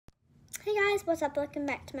Hey guys, what's up? Welcome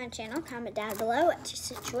back to my channel. Comment down below what's your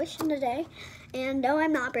situation today. And no,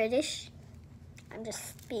 I'm not British. I'm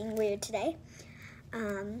just being weird today.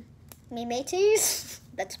 Me mateys.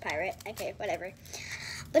 That's a pirate. Okay, whatever.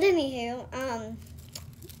 But anywho,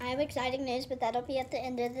 I have exciting news, but that'll be at the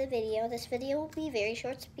end of the video. This video will be very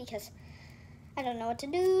short because I don't know what to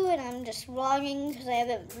do, and I'm just vlogging because I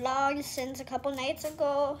haven't vlogged since a couple nights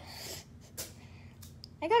ago.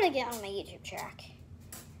 I gotta get on my YouTube track.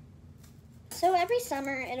 So every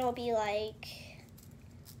summer it'll be like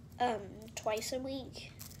twice a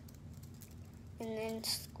week, and then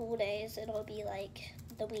school days it'll be like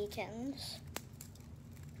the weekends.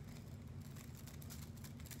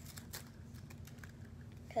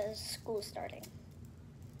 Because school's starting.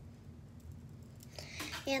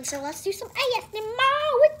 And so let's do some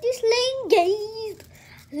ASMR with this lane gaze.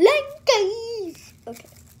 Lane gaze. Okay.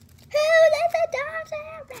 Who let the dogs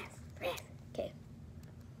out? Rest. Okay.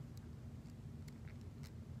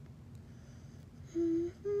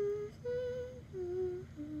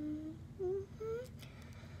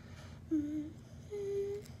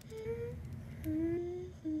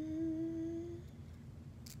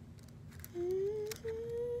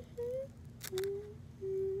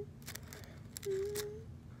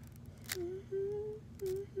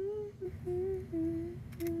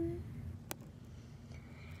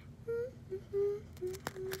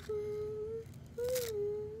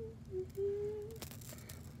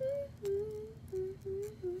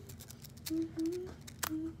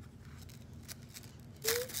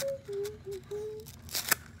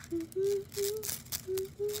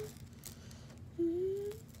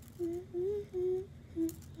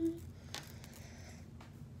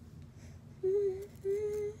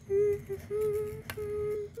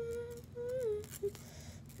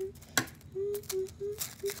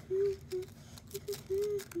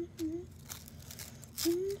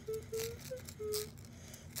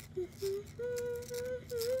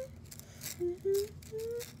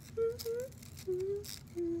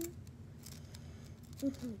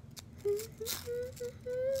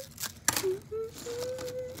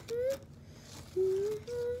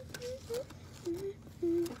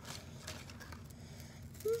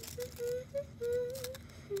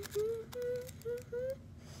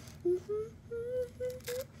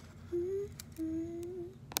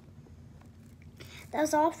 That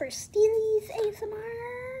was all for Steely's ASMR.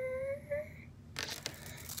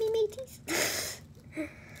 Me mateys.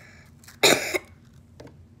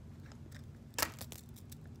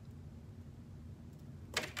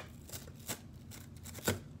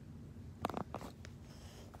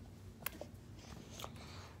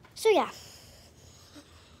 So yeah,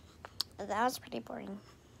 that was pretty boring,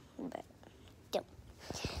 but still.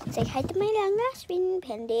 Say hi to my long lost friend,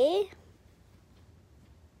 Pendy.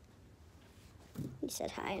 He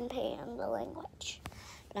said hi in Panda language,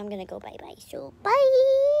 but I'm gonna go bye-bye, so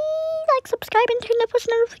bye! Like, subscribe, and turn the post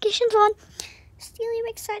notifications on. Steely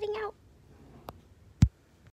Rick signing out.